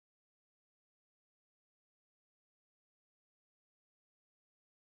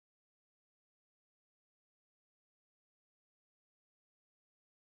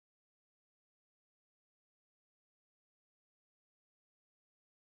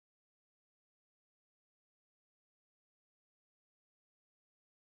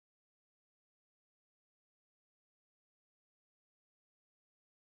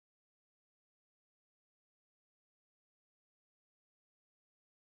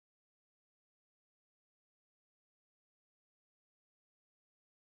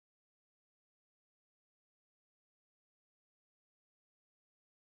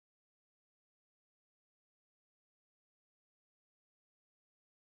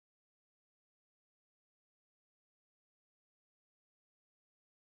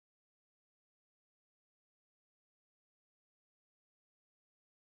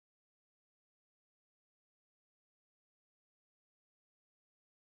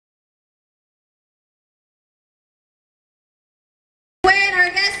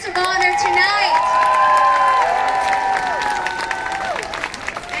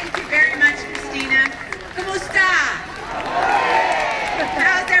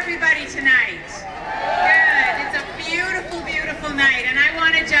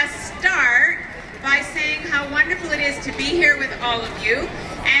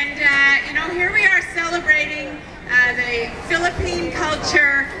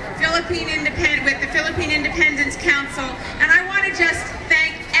culture, with the Philippine Independence Council, and I want to just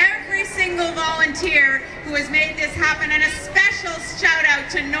thank every single volunteer who has made this happen, and a special shout out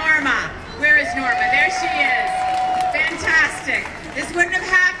to Norma. Where is Norma? There she is. Fantastic. This wouldn't have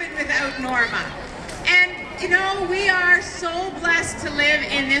happened without Norma. And you know, we are so blessed to live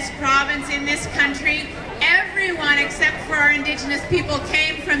in this province, in this country. Everyone except for our Indigenous people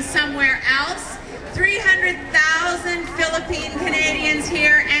came from somewhere else. 300,000 Philippine Canadians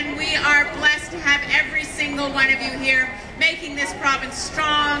here, and we are blessed to have every single one of you here, making this province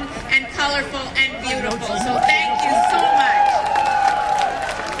strong and colorful and beautiful. So thank you so much.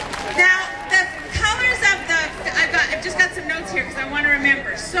 Now, the colors of I've just got some notes here because I want to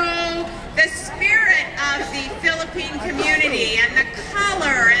remember. So the spirit of the Philippine community and the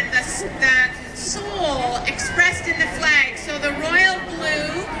color and the soul expressed in the flag. So the royal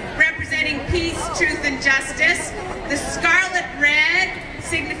blue representing peace, truth, and justice, the scarlet red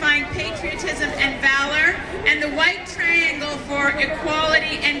signifying patriotism and valor, and the white triangle for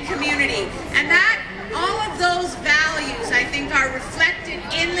equality and community. And all of those values, I think, are reflected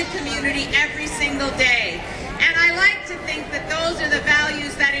in the community every single day. And I like to think that those are the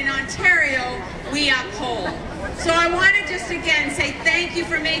values that in Ontario we uphold. So I want to just again say thank you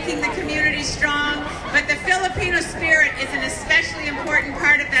for making the community strong, but the Filipino spirit is an especially important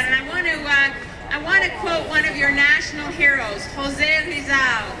part of that. And I want to quote one of your national heroes, Jose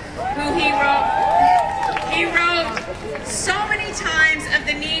Rizal, who he wrote so many times of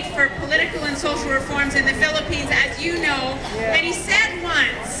the need for political and social reforms in the Philippines, as you know, and he said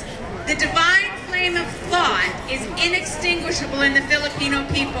once, the divine flame of thought is inextinguishable in the Filipino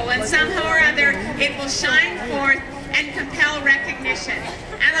people, and somehow or other it will shine forth and compel recognition.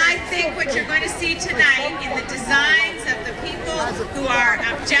 And I think what you're going to see tonight in the designs of the people who are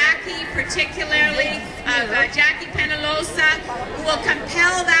of Jackie, particularly of Jackie Penalosa, who will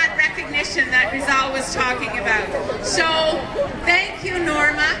compel that recognition that Rizal was talking about. So thank you,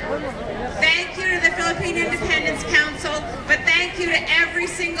 Norma. Thank you to the Philippine Independence Council, but thank you to every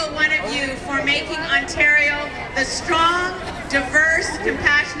single one of you for making Ontario the strong, diverse,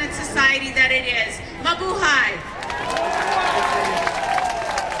 compassionate society that it is. Mabuhay!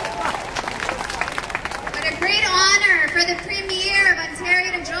 What a great honor for the Premier of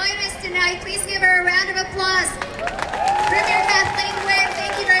Ontario to join us tonight. Please give her a round of applause. Premier Kathleen Wynne,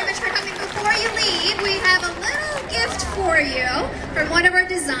 thank you very much for coming. Before you leave, we have a little gift for you from one of our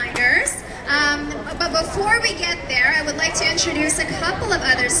designers. But before we get there, I would like to introduce a couple of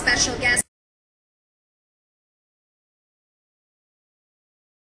other special guests.